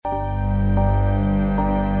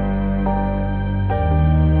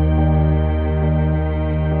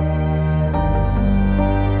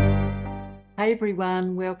Hey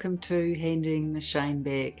everyone, welcome to Handing the Shame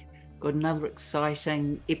Back. Got another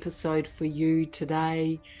exciting episode for you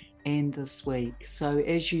today and this week. So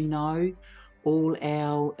as you know, all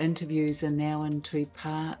our interviews are now in two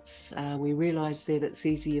parts. We realise that it's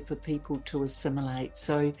easier for people to assimilate.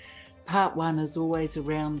 So part one is always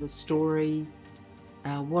around the story,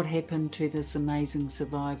 what happened to this amazing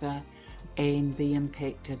survivor and the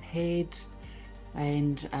impact it had.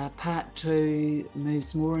 And part two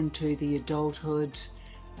moves more into the adulthood,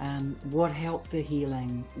 what helped the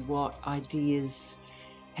healing, what ideas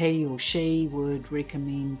he or she would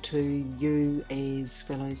recommend to you as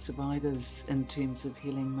fellow survivors in terms of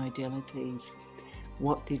healing modalities,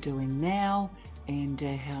 what they're doing now, and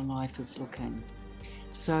how life is looking.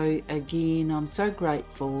 So again, I'm so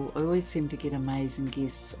grateful. I always seem to get amazing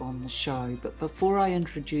guests on the show, but before I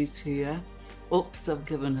introduce her, oops, I've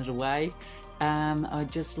given it away.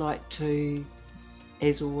 I'd just like to,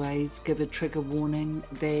 as always, give a trigger warning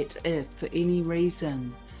that if for any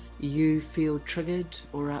reason you feel triggered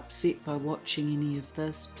or upset by watching any of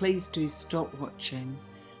this, please do stop watching,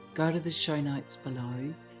 go to the show notes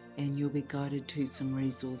below, and you'll be guided to some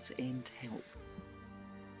resource and help.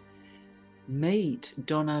 Meet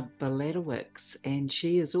Donna Bulatowicz, and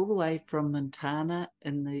she is all the way from Montana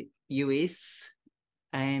in the US,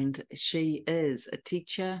 and she is a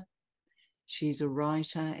teacher. She's a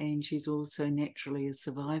writer and she's also naturally a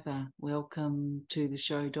survivor. Welcome to the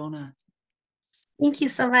show, Donna. Thank you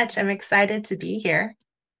so much. I'm excited to be here.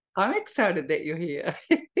 I'm excited that you're here.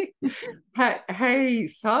 Hey,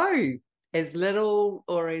 so as little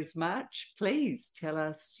or as much, please tell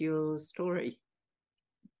us your story.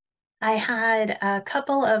 I had a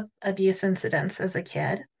couple of abuse incidents as a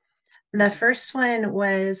kid. The first one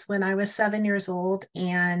was when I was 7 years old,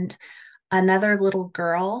 and another little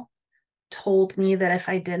girl told me that if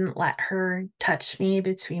I didn't let her touch me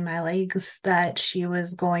between my legs, that she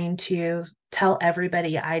was going to tell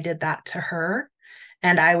everybody I did that to her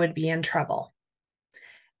and I would be in trouble.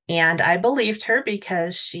 And I believed her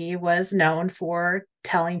because she was known for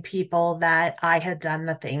telling people that I had done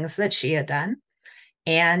the things that she had done.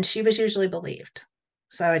 And she was usually believed.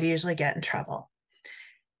 So I would usually get in trouble.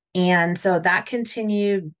 And so that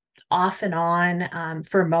continued off and on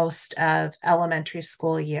for most of elementary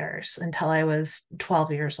school years until I was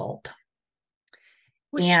 12 years old.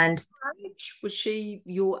 Was And she your age? Was she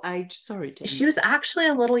your age? Sorry to she was interrupt. actually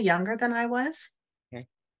a little younger than I was, Okay.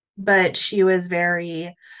 but she was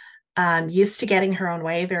very used to getting her own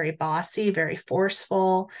way, very bossy, very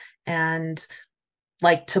forceful, and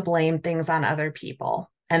like to blame things on other people.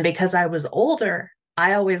 And because I was older,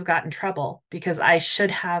 I always got in trouble because I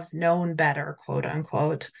should have known better, quote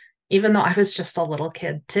unquote, even though I was just a little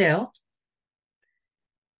kid too.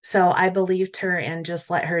 So I believed her and just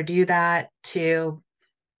let her do that to,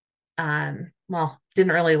 well,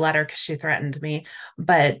 didn't really let her because she threatened me,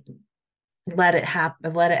 but let it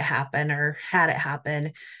happen or had it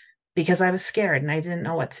happen because I was scared and I didn't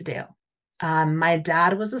know what to do. My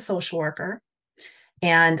dad was a social worker.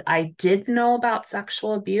 And I did know about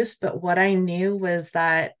sexual abuse, but what I knew was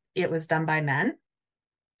that it was done by men.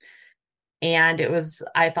 And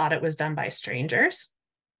I thought it was done by strangers.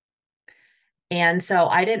 And so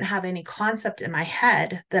I didn't have any concept in my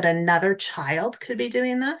head that another child could be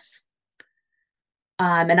doing this.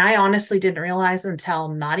 And I honestly didn't realize until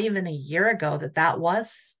not even a year ago that that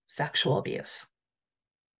was sexual abuse.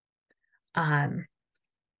 Um,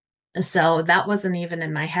 so that wasn't even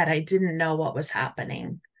in my head. I didn't know what was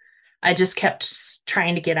happening. I just kept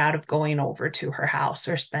trying to get out of going over to her house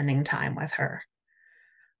or spending time with her.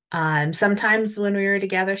 Sometimes when we were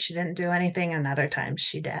together, she didn't do anything, and other times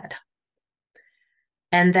she did.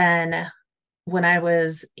 And then when I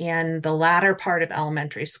was in the latter part of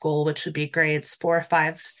elementary school, which would be grades 4,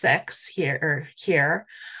 5, 6 here,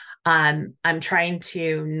 I'm trying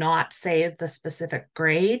to not say the specific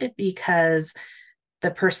grade because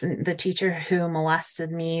the teacher who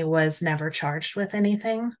molested me was never charged with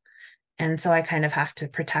anything. And so I kind of have to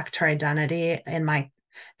protect her identity. In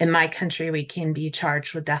my country, we can be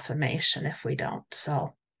charged with defamation if we don't.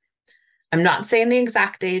 So I'm not saying the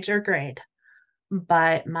exact age or grade,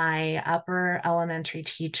 but my upper elementary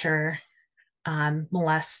teacher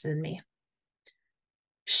molested me.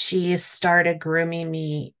 She started grooming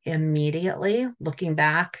me immediately. Looking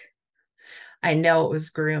back, I know it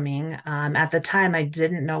was grooming. At the time, I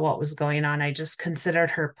didn't know what was going on. I just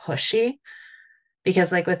considered her pushy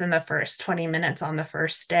because like within the first 20 minutes on the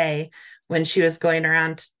first day, when she was going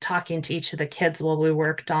around talking to each of the kids while we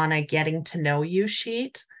worked on a getting to know you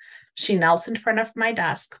sheet, she knelt in front of my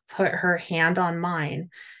desk, put her hand on mine,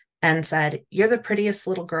 and said, "You're the prettiest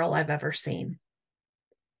little girl I've ever seen."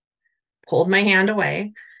 pulled my hand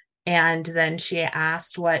away. And then she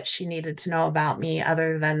asked what she needed to know about me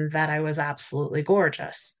other than that I was absolutely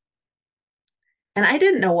gorgeous. And I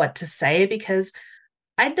didn't know what to say because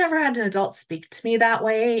I'd never had an adult speak to me that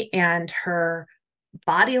way. And her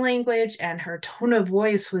body language and her tone of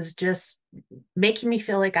voice was just making me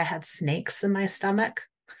feel like I had snakes in my stomach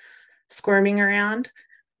squirming around.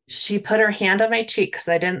 She put her hand on my cheek because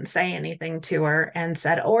I didn't say anything to her and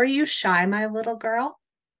said, "Oh, are you shy, my little girl?"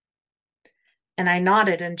 And I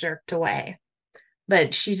nodded and jerked away.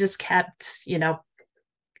 But she just kept,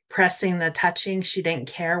 pressing the touching. She didn't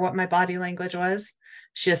care what my body language was.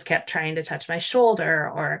 She just kept trying to touch my shoulder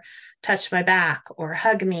or touch my back or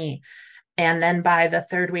hug me. And then by the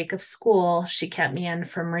third week of school, she kept me in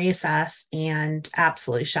from recess and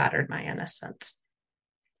absolutely shattered my innocence.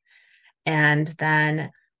 And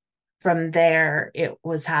then from there, it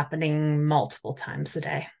was happening multiple times a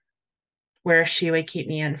day where she would keep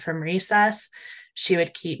me in from recess. She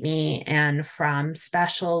would keep me in from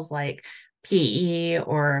specials like PE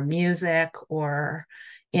or music or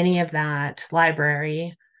any of that,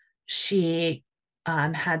 library. She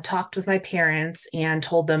had talked with my parents and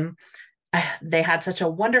told them they had such a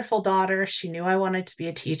wonderful daughter. She knew I wanted to be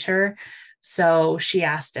a teacher. So she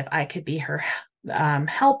asked if I could be her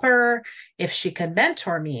helper, if she could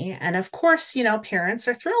mentor me. And of course, parents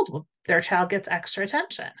are thrilled when their child gets extra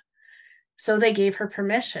attention. So they gave her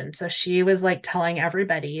permission. So she was like telling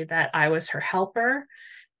everybody that I was her helper,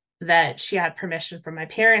 that she had permission from my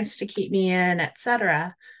parents to keep me in,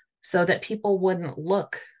 etc., so that people wouldn't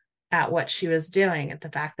look at what she was doing, at the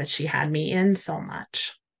fact that she had me in so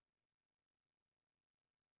much.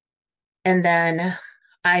 And then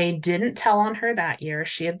I didn't tell on her that year.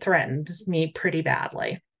 She had threatened me pretty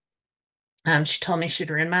badly. She told me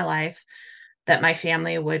she'd ruin my life, that my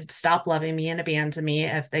family would stop loving me and abandon me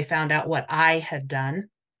if they found out what I had done.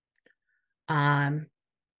 Um,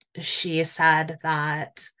 she said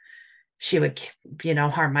that she would,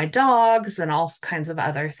 harm my dogs and all kinds of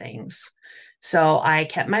other things. So I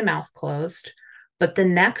kept my mouth closed. But the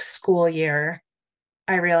next school year,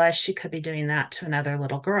 I realized she could be doing that to another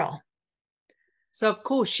little girl. So, of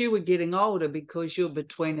course, you were getting older because you're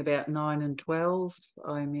between about 9 and 12,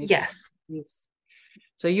 I imagine. Yes, Yes.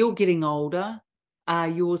 So you're getting older.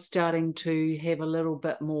 You're starting to have a little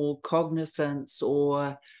bit more cognizance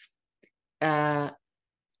or uh,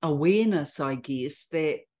 awareness, I guess,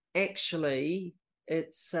 that actually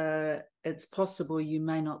it's possible you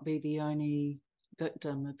may not be the only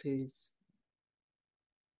victim of hers.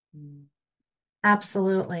 Mm.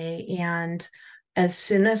 absolutely. And as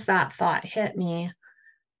soon as that thought hit me,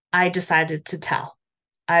 I decided to tell.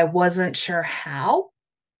 I wasn't sure how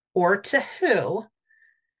or to who.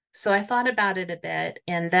 So I thought about it a bit.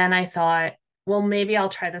 And then I thought, well, maybe I'll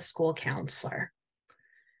try the school counselor.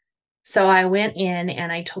 So I went in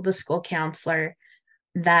and I told the school counselor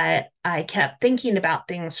that I kept thinking about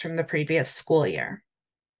things from the previous school year,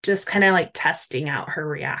 just kind of like testing out her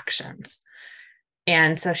reactions.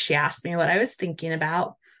 And so she asked me what I was thinking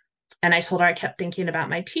about. And I told her I kept thinking about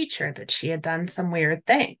my teacher, that she had done some weird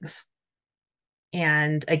things.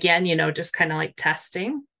 And again, just kind of like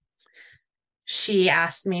testing. She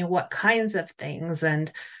asked me what kinds of things.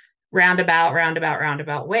 And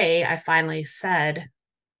roundabout way, I finally said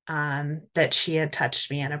that she had touched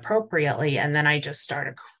me inappropriately. And then I just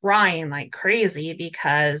started crying like crazy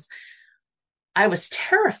because I was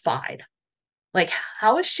terrified. Like,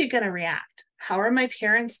 how is she going to react? How are my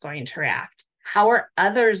parents going to react? How are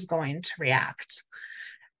others going to react?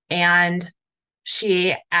 And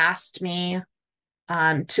she asked me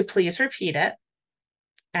to please repeat it.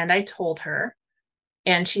 And I told her.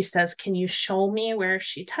 And she says, "Can you show me where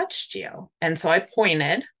she touched you?" And so I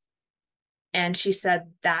pointed. And she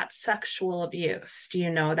said, "That's sexual abuse. Do you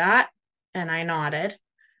know that?" And I nodded.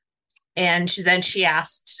 And then she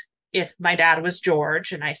asked if my dad was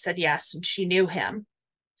George. And I said yes. And she knew him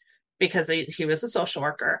because he was a social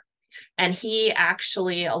worker. And he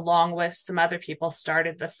actually, along with some other people,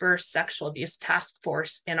 started the first sexual abuse task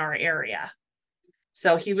force in our area.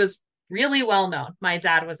 So he was really well known. My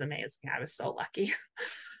dad was amazing. I was so lucky.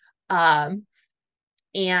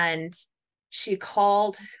 And she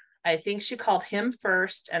called, I think she called him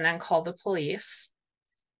first and then called the police.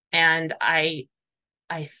 And I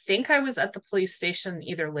think I was at the police station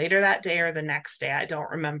either later that day or the next day. I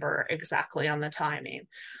don't remember exactly on the timing.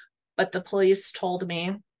 But the police told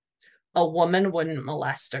me a woman wouldn't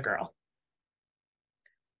molest a girl.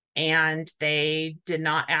 And they did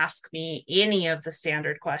not ask me any of the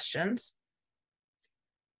standard questions.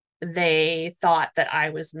 They thought that I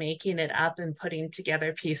was making it up and putting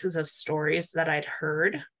together pieces of stories that I'd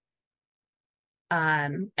heard.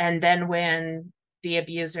 And then when the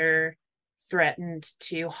abuser threatened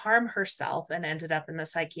to harm herself and ended up in the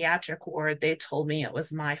psychiatric ward, they told me it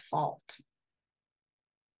was my fault.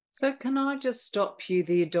 So can I just stop you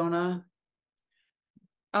there, Donna?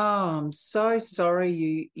 Oh, I'm so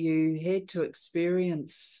sorry you had to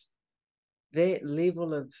experience that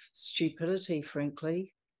level of stupidity,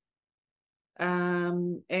 frankly.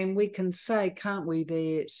 And we can say, can't we,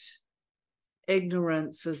 that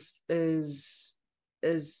ignorance is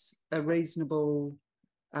a reasonable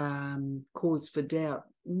cause for doubt?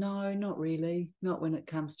 No, not really. Not when it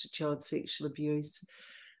comes to child sexual abuse.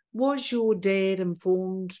 Was your dad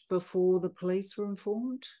informed before the police were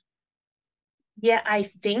informed? Yeah, I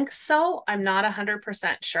think so. I'm not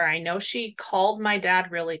 100% sure. I know she called my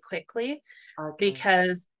dad really quickly Okay.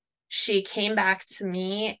 because she came back to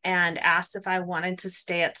me and asked if I wanted to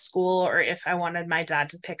stay at school or if I wanted my dad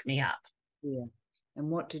to pick me up. Yeah. And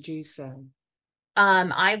what did you say?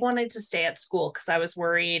 I wanted to stay at school because I was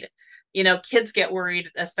worried. You know, kids get worried,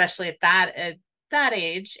 especially at that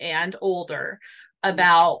age and older, Yeah,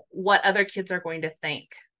 about what other kids are going to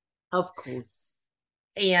think. of course.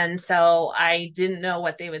 And so I didn't know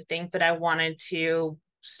what they would think, but I wanted to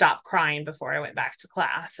stop crying before I went back to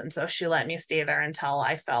class. And so she let me stay there until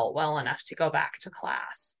I felt well enough to go back to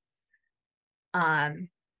class. Um,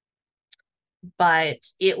 but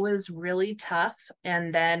it was really tough.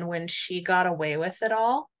 And then when she got away with it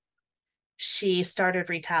all, she started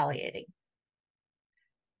retaliating.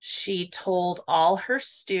 She told all her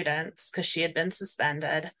students, because she had been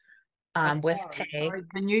suspended with pay. Sorry.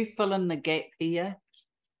 Can you fill in the gap here?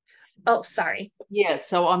 Oh, sorry. Yeah,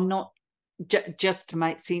 so I'm not just to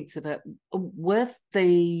make sense of it. With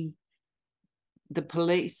the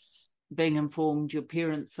police being informed, your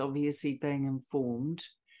parents obviously being informed,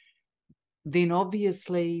 then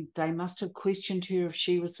obviously they must have questioned her if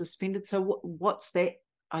she was suspended. So what's that?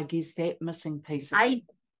 I guess that missing piece of it. I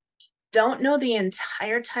don't know the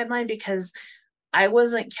entire timeline because I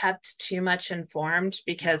wasn't kept too much informed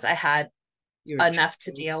because I had You're a enough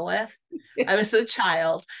to child. deal with. I was a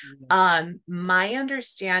child. Yeah. My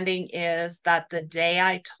understanding is that the day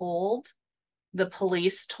I told, the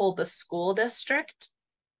police told the school district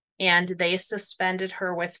and they suspended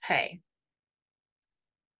her with pay.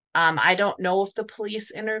 I don't know if the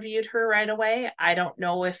police interviewed her right away. I don't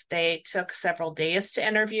know if they took several days to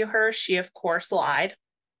interview her. She, of course, lied.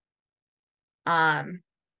 Um,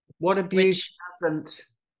 What abuse which doesn't?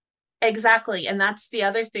 exactly. And that's the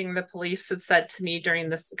other thing the police had said to me during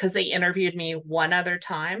this, because they interviewed me one other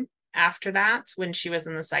time after that when she was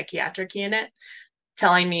in the psychiatric unit,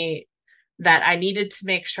 telling me that I needed to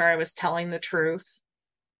make sure I was telling the truth.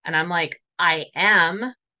 And I'm like, I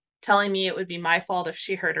am, telling me it would be my fault if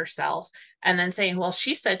she hurt herself. And then saying, well,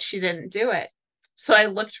 she said she didn't do it. So I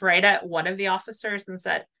looked right at one of the officers and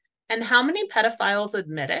said, and how many pedophiles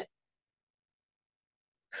admit it?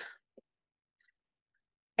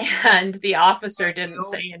 And the officer didn't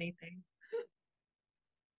say anything.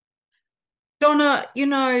 Donna,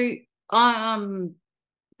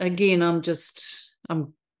 again,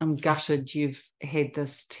 I'm gutted you've had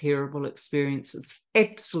this terrible experience.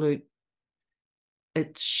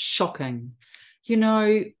 It's shocking. You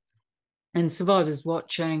know, and survivors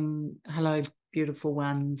watching, hello, beautiful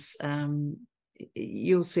ones,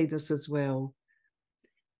 you'll see this as well.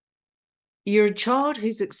 You're a child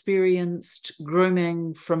who's experienced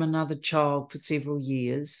grooming from another child for several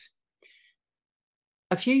years.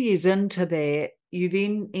 A few years into that, you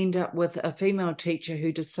then end up with a female teacher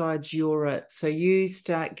who decides you're it. So you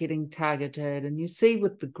start getting targeted, and you see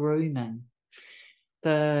with the grooming,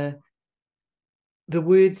 the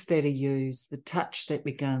words that are used, the touch that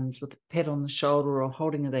begins with a pat on the shoulder or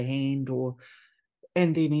holding of the hand,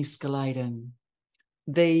 and then escalating.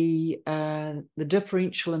 The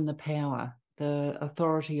differential in the power, the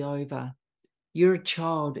authority over. You're a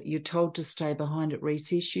child, you're told to stay behind at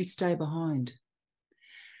recess, you stay behind.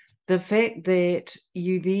 The fact that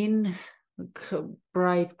you then,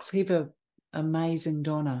 brave, clever, amazing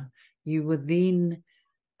Donna, you were then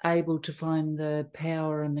able to find the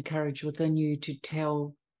power and the courage within you to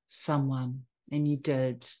tell someone, and you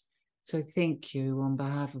did. So thank you on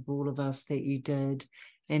behalf of all of us that you did,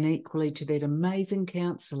 and equally to that amazing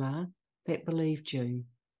counsellor that believed you.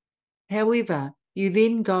 However, you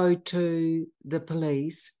then go to the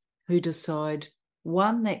police who decide,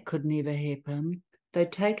 one, that could never happen. They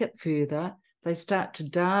take it further. They start to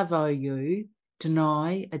Darvo you,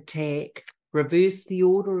 deny, attack, reverse the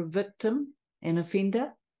order of victim and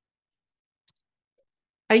offender.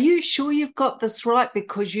 Are you sure you've got this right?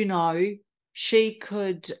 Because, she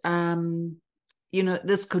could,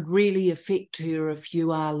 this could really affect her if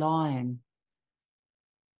you are lying.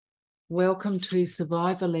 Welcome to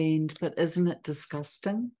Survivorland, but isn't it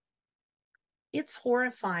disgusting? It's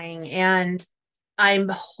horrifying. And I'm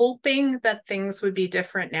hoping that things would be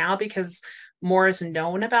different now because more is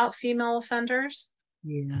known about female offenders.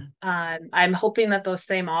 Yeah. I'm hoping that those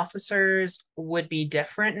same officers would be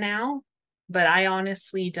different now, but I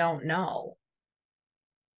honestly don't know.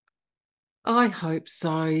 I hope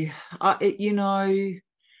so.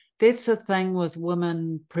 That's the thing with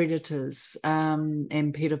women predators and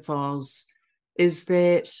pedophiles is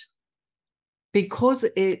that because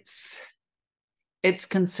it's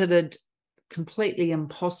considered completely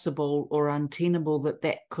impossible or untenable that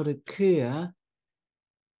that could occur,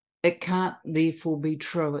 it can't therefore be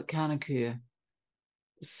true. It can't occur.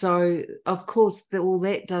 So, of course, all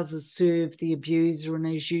that does is serve the abuser. And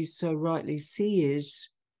as you so rightly said,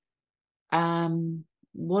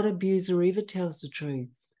 what abuser ever tells the truth?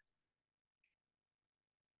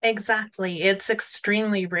 Exactly. It's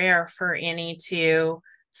extremely rare for any to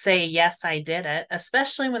say, yes, I did it,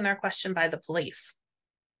 especially when they're questioned by the police.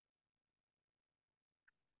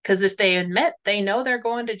 Because if they admit, they know they're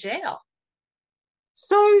going to jail.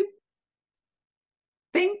 So,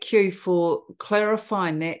 thank you for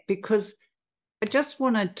clarifying that because I just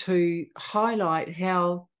wanted to highlight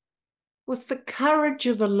how, with the courage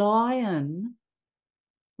of a lion,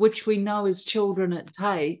 which we know as children it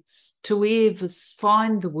takes to ever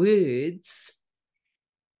find the words,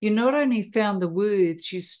 you not only found the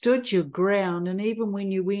words, you stood your ground. And even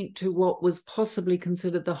when you went to what was possibly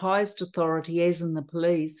considered the highest authority, as in the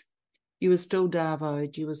police, you were still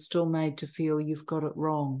darvoed. You were still made to feel you've got it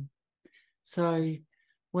wrong. So,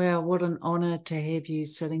 wow, what an honour to have you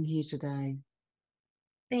sitting here today.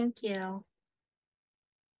 Thank you.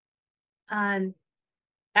 Um,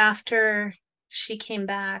 After she came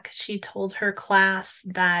back, she told her class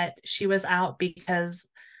that she was out because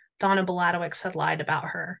Donna Bulatowicz had lied about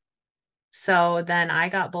her. So then I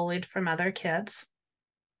got bullied from other kids.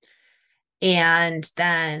 And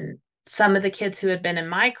then some of the kids who had been in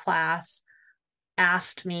my class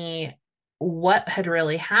asked me what had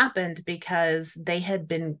really happened because they had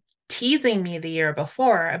been teasing me the year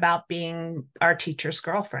before about being our teacher's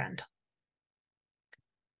girlfriend.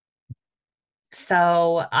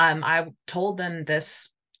 So I told them this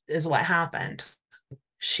is what happened.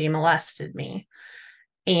 She molested me.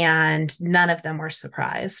 And none of them were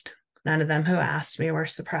surprised. None of them who asked me were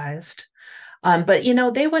surprised. But,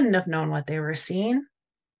 they wouldn't have known what they were seeing.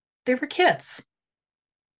 They were kids.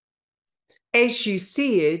 As you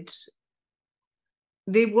said,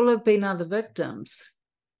 there will have been other victims.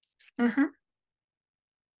 Mm-hmm.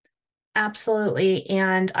 Absolutely.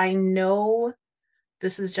 And I know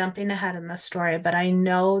this is jumping ahead in the story, but I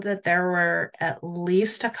know that there were at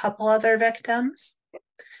least a couple other victims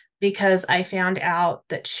because I found out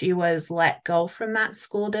that she was let go from that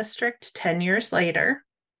school district 10 years later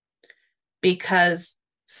because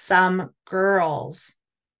some girls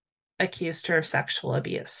accused her of sexual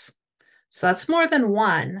abuse. So that's more than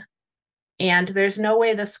one. And there's no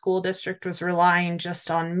way the school district was relying just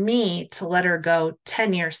on me to let her go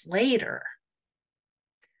 10 years later.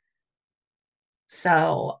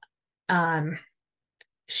 So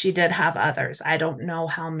she did have others. I don't know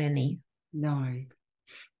how many. No.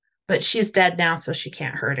 But she's dead now, so she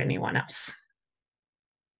can't hurt anyone else.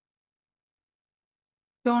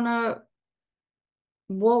 Donna,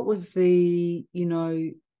 what was you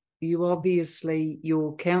obviously,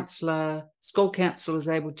 your school counselor was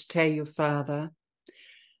able to tell your father.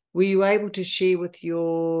 Were you able to share with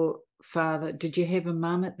your father? Did you have a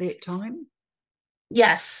mum at that time?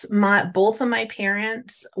 Yes, both of my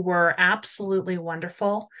parents were absolutely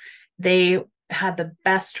wonderful. They had the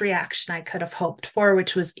best reaction I could have hoped for,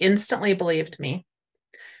 which was instantly believed me.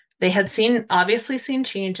 They had obviously seen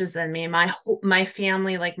changes in me. My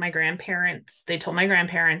family, like my grandparents, they told my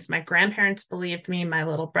grandparents believed me, my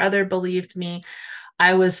little brother believed me.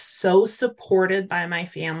 I was so supported by my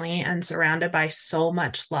family and surrounded by so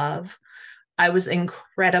much love. I was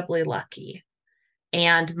incredibly lucky.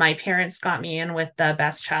 And my parents got me in with the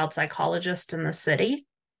best child psychologist in the city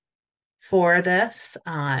for this.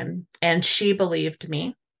 And she believed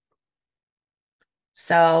me.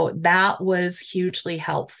 So that was hugely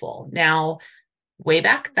helpful. Now, way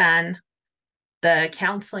back then, the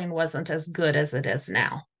counseling wasn't as good as it is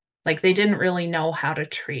now. Like they didn't really know how to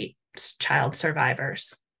treat child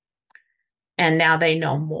survivors. And now they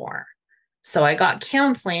know more. So I got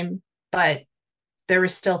counseling, but there were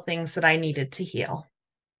still things that I needed to heal.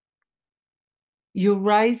 You're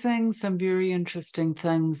raising some very interesting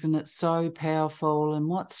things, and it's so powerful. And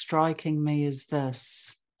what's striking me is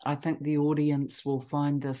this. I think the audience will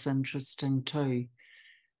find this interesting too.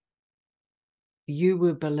 you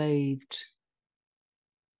were believed.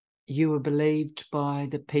 You were believed by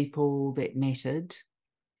the people that mattered,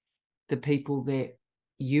 the people that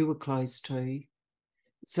you were close to.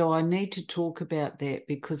 So I need to talk about that,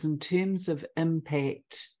 because in terms of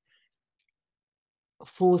impact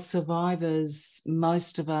for survivors,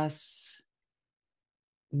 most of us,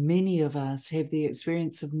 many of us, have the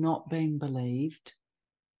experience of not being believed,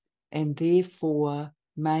 and therefore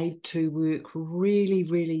made to work really,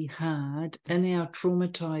 really hard in our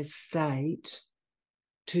traumatized state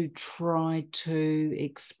to try to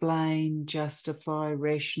explain, justify,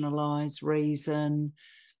 rationalize, reason,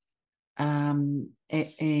 and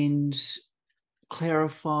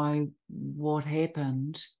clarify what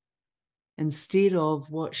happened, instead of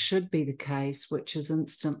what should be the case, which is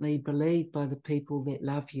instantly believed by the people that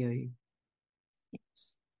love you.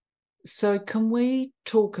 Yes. So can we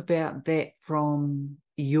talk about that from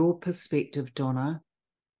your perspective, Donna?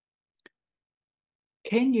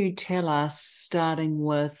 Can you tell us, starting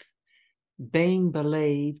with being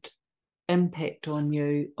believed, impact on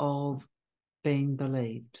you of being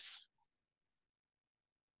believed?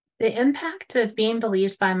 The impact of being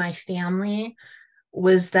believed by my family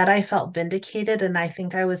was that I felt vindicated, and I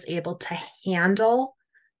think I was able to handle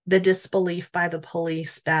the disbelief by the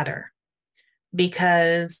police better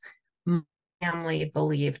because my family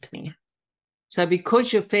believed me. So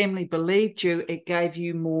because your family believed you, it gave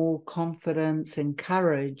you more confidence and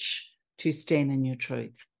courage to stand in your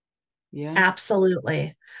truth. Yeah?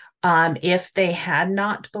 Absolutely. If they had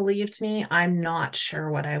not believed me, I'm not sure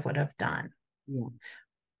what I would have done. Yeah.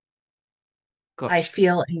 I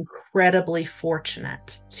feel incredibly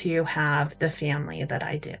fortunate to have the family that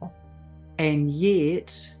I do. And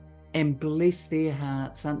yet, and bless their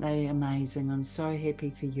hearts, aren't they amazing? I'm so happy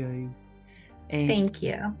for you. And thank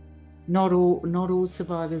you. Not all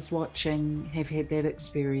survivors watching have had that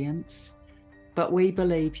experience, but we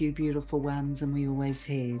believe you, beautiful ones, and we always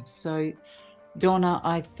have. So, Donna,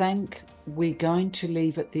 I think we're going to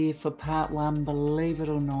leave it there for part one. Believe it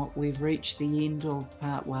or not, we've reached the end of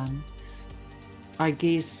part one. I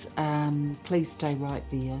guess please stay right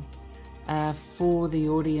there. For the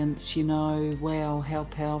audience, wow, how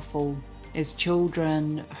powerful. As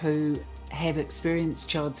children who have experienced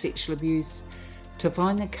child sexual abuse, to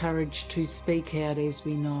find the courage to speak out, as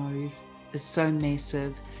we know, is so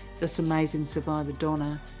massive. This amazing survivor,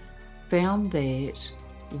 Donna, found that,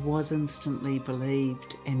 was instantly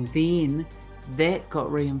believed, and then that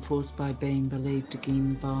got reinforced by being believed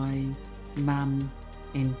again by mum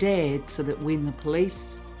and dad, so that when the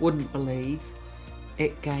police wouldn't believe,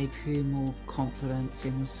 it gave her more confidence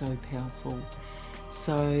and was so powerful.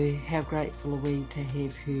 So how grateful are we to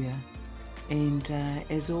have her? And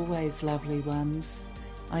as always, lovely ones,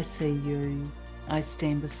 I see you, I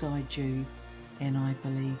stand beside you, and I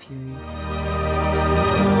believe you.